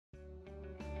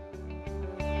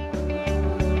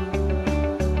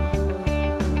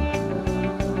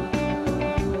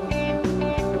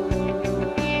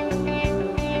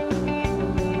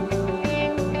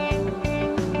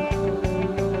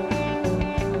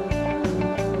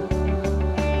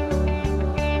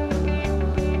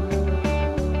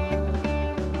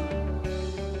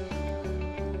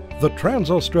The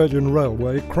Trans-Australian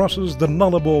Railway crosses the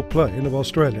Nullarbor Plain of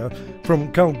Australia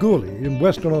from Kalgoorlie in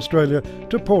Western Australia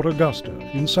to Port Augusta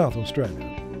in South Australia.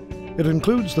 It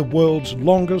includes the world's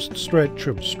longest stretch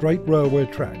of straight railway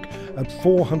track at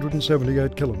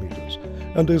 478 kilometres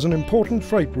and is an important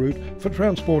freight route for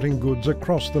transporting goods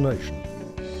across the nation.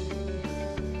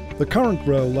 The current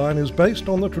rail line is based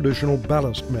on the traditional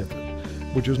ballast method,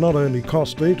 which is not only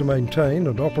costly to maintain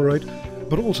and operate,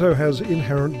 but also has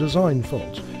inherent design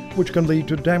faults, which can lead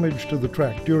to damage to the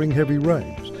track during heavy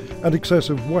rains and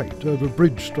excessive weight over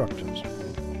bridge structures.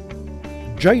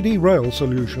 JD Rail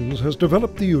Solutions has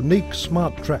developed the unique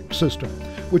SmartTrack system,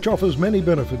 which offers many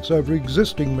benefits over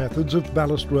existing methods of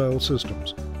ballast rail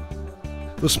systems.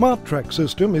 The SmartTrack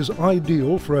system is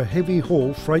ideal for a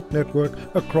heavy-haul freight network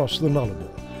across the Nullarbor,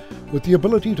 with the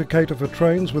ability to cater for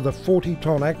trains with a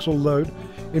 40-ton axle load,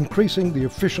 increasing the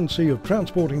efficiency of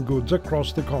transporting goods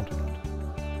across the continent.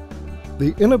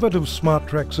 The innovative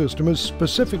SmartTrack system is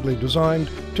specifically designed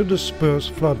to disperse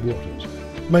floodwaters,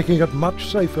 making it much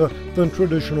safer than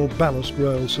traditional ballast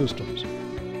rail systems.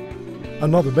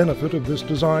 Another benefit of this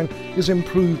design is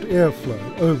improved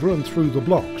airflow over and through the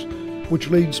blocks,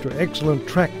 which leads to excellent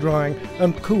track drying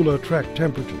and cooler track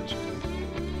temperatures.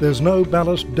 There's no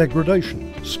ballast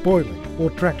degradation, spoiling or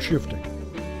track shifting.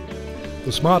 The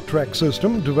SmartTrack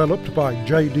system, developed by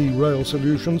JD Rail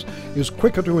Solutions, is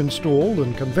quicker to install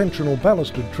than conventional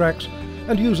ballasted tracks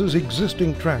and uses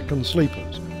existing track and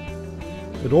sleepers.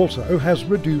 It also has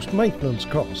reduced maintenance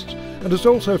costs and is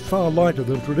also far lighter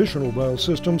than traditional rail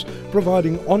systems,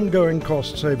 providing ongoing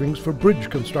cost savings for bridge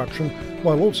construction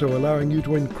while also allowing you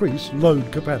to increase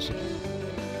load capacity.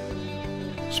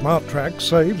 SmartTrack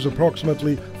saves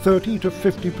approximately 30 to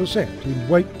 50% in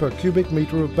weight per cubic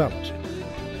metre of ballast,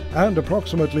 and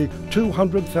approximately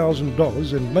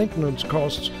 $200,000 in maintenance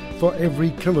costs for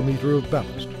every kilometre of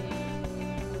ballast.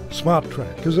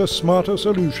 SmartTrack is a smarter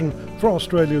solution for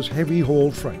Australia's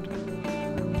heavy-haul freight.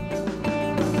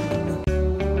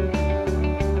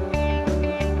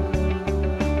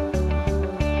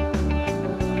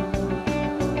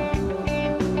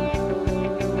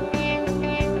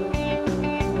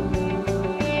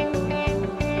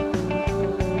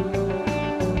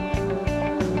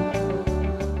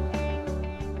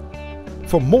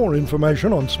 For more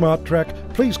information on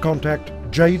SmartTrack, please contact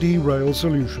JD Rail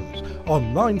Solutions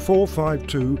on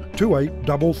 9452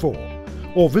 2844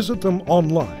 or visit them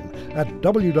online at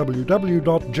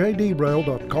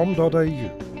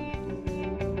www.jdrail.com.au.